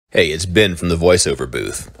Hey, it's Ben from the voiceover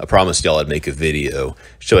booth. I promised y'all I'd make a video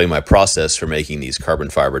showing my process for making these carbon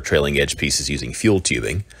fiber trailing edge pieces using fuel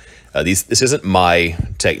tubing. This isn't my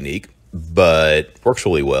technique, but works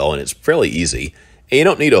really well and it's fairly easy. And you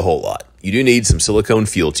don't need a whole lot. You do need some silicone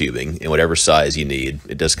fuel tubing in whatever size you need.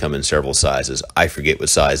 It does come in several sizes. I forget what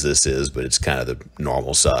size this is, but it's kind of the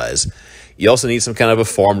normal size. You also need some kind of a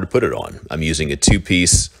form to put it on. I'm using a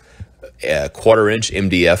two-piece quarter-inch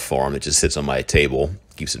MDF form that just sits on my table,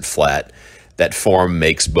 keeps it flat. That form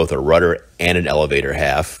makes both a rudder and an elevator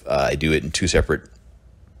half. I do it in two separate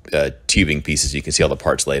tubing pieces. You can see all the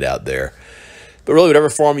parts laid out there. But really,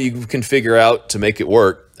 whatever form you can figure out to make it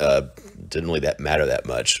work, didn't really matter that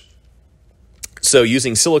much. So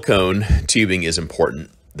using silicone tubing is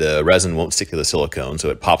important. The resin won't stick to the silicone, so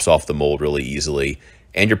it pops off the mold really easily,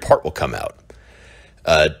 and your part will come out.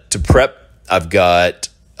 To prep, I've got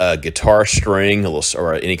a guitar string,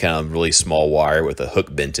 or any kind of really small wire with a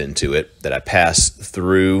hook bent into it that I pass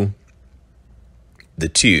through the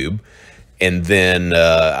tube, and then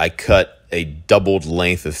I cut a doubled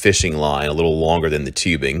length of fishing line, a little longer than the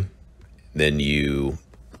tubing. Then you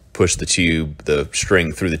push the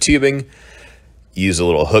string through the tubing, use a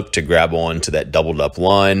little hook to grab on to that doubled up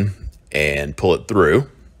line and pull it through,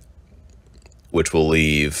 which will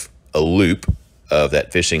leave a loop of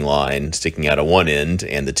that fishing line sticking out of one end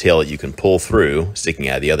and the tail that you can pull through sticking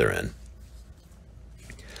out of the other end.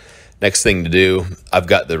 Next thing to do, I've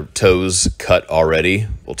got the toes cut already.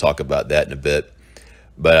 We'll talk about that in a bit.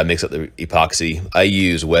 But I mix up the epoxy. I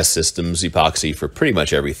use West Systems epoxy for pretty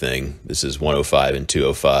much everything. This is 105 and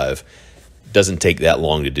 205. Doesn't take that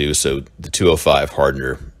long to do, so the 205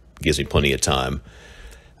 hardener gives me plenty of time.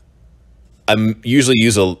 I usually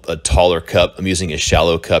use a taller cup. I'm using a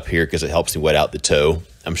shallow cup here because it helps me wet out the toe.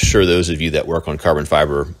 I'm sure those of you that work on carbon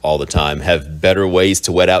fiber all the time have better ways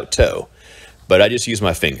to wet out toe, but I just use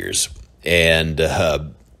my fingers. And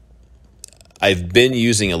I've been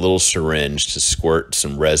using a little syringe to squirt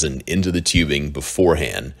some resin into the tubing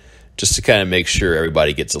beforehand, just to kind of make sure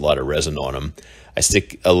everybody gets a lot of resin on them. I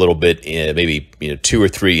stick a little bit in, maybe 2 or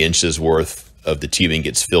 3 inches worth of the tubing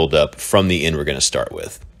gets filled up from the end we're going to start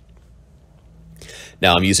with.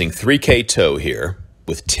 Now I'm using 3K toe here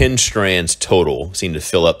with 10 strands total, seem to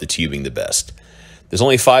fill up the tubing the best. There's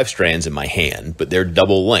only 5 strands in my hand, but they're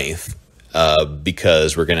double length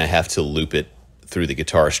because we're going to have to loop it through the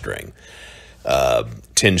guitar string.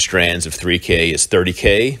 10 strands of 3K is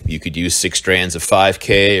 30K. You could use 6 strands of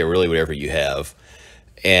 5K or really whatever you have.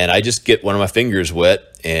 And I just get one of my fingers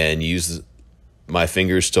wet and use my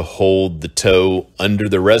fingers to hold the toe under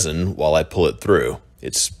the resin while I pull it through.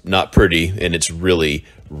 It's not pretty, and it's really,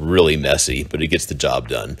 really messy, but it gets the job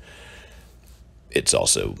done. It's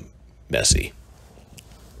also messy.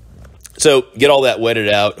 So get all that wetted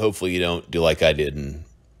out. Hopefully you don't do like I did and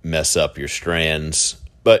mess up your strands,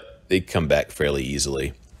 but they come back fairly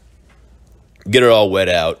easily. Get it all wet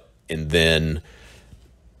out, and then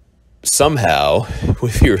somehow,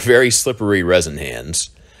 with your very slippery resin hands,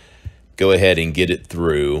 go ahead and get it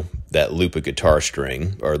through that loop of guitar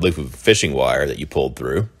string or loop of fishing wire that you pulled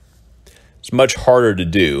through. It's much harder to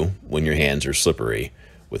do when your hands are slippery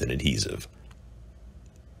with an adhesive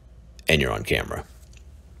and you're on camera.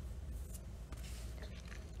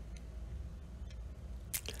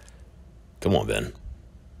 Come on, Ben.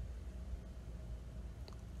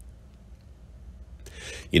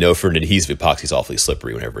 For an adhesive, epoxy is awfully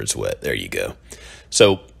slippery whenever it's wet. There you go.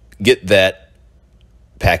 So get that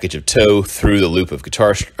package of toe through the loop of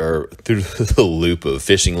through the loop of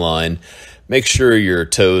fishing line. Make sure your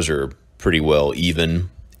toes are pretty well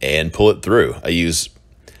even and pull it through. I use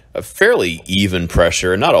a fairly even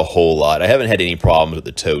pressure, not a whole lot. I haven't had any problems with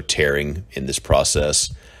the toe tearing in this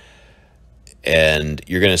process. And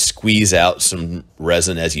you're going to squeeze out some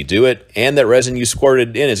resin as you do it, and that resin you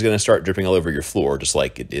squirted in is going to start dripping all over your floor just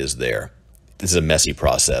like it is there. This is a messy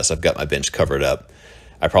process. I've got my bench covered up.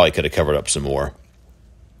 I probably could have covered up some more.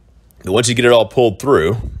 But once you get it all pulled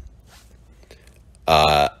through,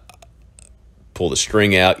 pull the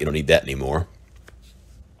string out. You don't need that anymore.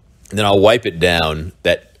 And then I'll wipe it down.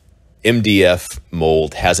 That MDF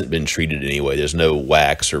mold hasn't been treated anyway. There's no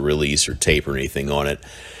wax or release or tape or anything on it.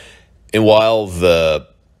 And while the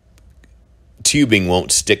tubing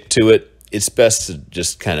won't stick to it, it's best to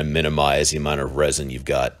just kind of minimize the amount of resin you've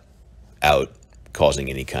got out causing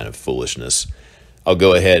any kind of foolishness. I'll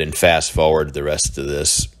go ahead and fast forward the rest of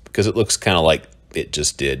this because it looks kind of like it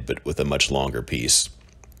just did, but with a much longer piece.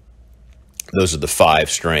 Those are the 5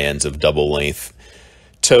 strands of double length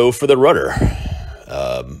toe for the rudder.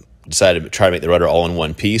 Decided to try to make the rudder all in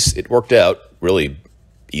one piece. It worked out really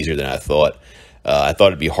easier than I thought. I thought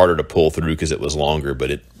it'd be harder to pull through because it was longer,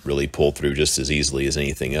 but it really pulled through just as easily as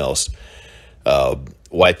anything else.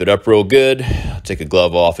 Wipe it up real good, take a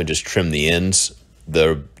glove off and just trim the ends.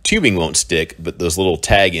 The tubing won't stick, but those little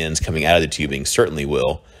tag ends coming out of the tubing certainly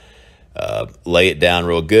will. Lay it down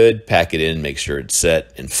real good, pack it in, make sure it's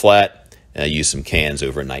set and flat, and I use some cans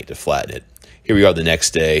overnight to flatten it. Here we are the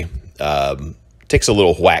next day. Takes a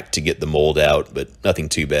little whack to get the mold out, but nothing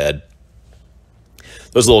too bad.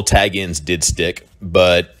 Those little tag ends did stick,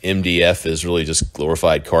 but MDF is really just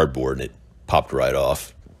glorified cardboard, and it popped right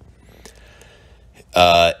off.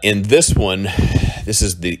 In this one, this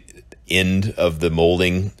is the end of the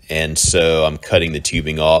molding, and so I'm cutting the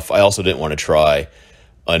tubing off. I also didn't want to try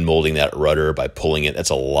unmolding that rudder by pulling it. That's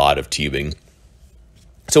a lot of tubing.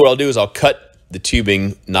 So what I'll do is I'll cut the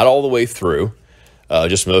tubing not all the way through,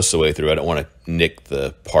 just most of the way through. I don't want to nick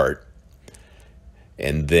the part.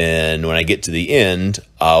 And then when I get to the end,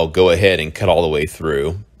 I'll go ahead and cut all the way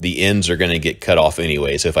through. The ends are going to get cut off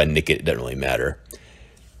anyway, so if I nick it, it doesn't really matter.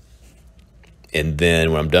 And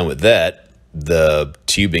then when I'm done with that, the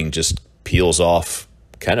tubing just peels off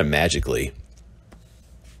kind of magically.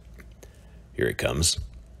 Here it comes.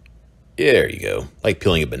 There you go. Like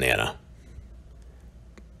peeling a banana.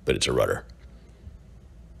 But it's a rudder.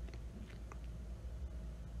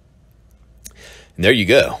 And there you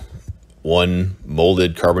go. One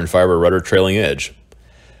molded carbon fiber rudder trailing edge.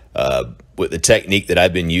 With the technique that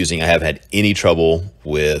I've been using, I haven't had any trouble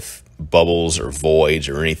with bubbles or voids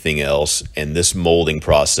or anything else. And this molding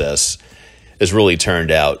process has really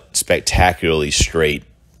turned out spectacularly straight,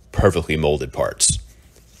 perfectly molded parts.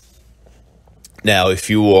 Now, if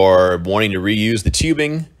you are wanting to reuse the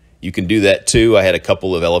tubing, you can do that too. I had a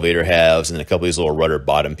couple of elevator halves and a couple of these little rudder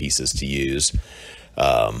bottom pieces to use.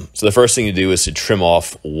 So the first thing to do is to trim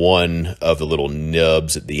off one of the little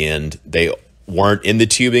nubs at the end. They weren't in the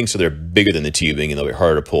tubing, so they're bigger than the tubing and they'll be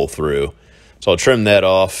harder to pull through. So I'll trim that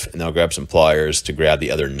off and I'll grab some pliers to grab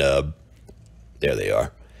the other nub. There they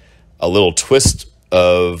are. A little twist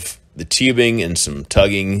of the tubing and some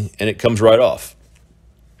tugging and it comes right off.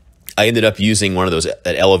 I ended up using one of those,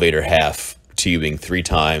 that elevator half tubing 3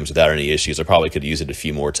 times without any issues. I probably could use it a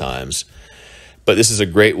few more times. But this is a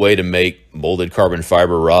great way to make molded carbon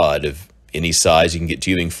fiber rod of any size you can get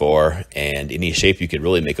tubing for and any shape you could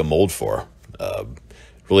really make a mold for.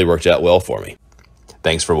 Really worked out well for me.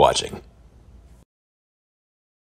 Thanks for watching.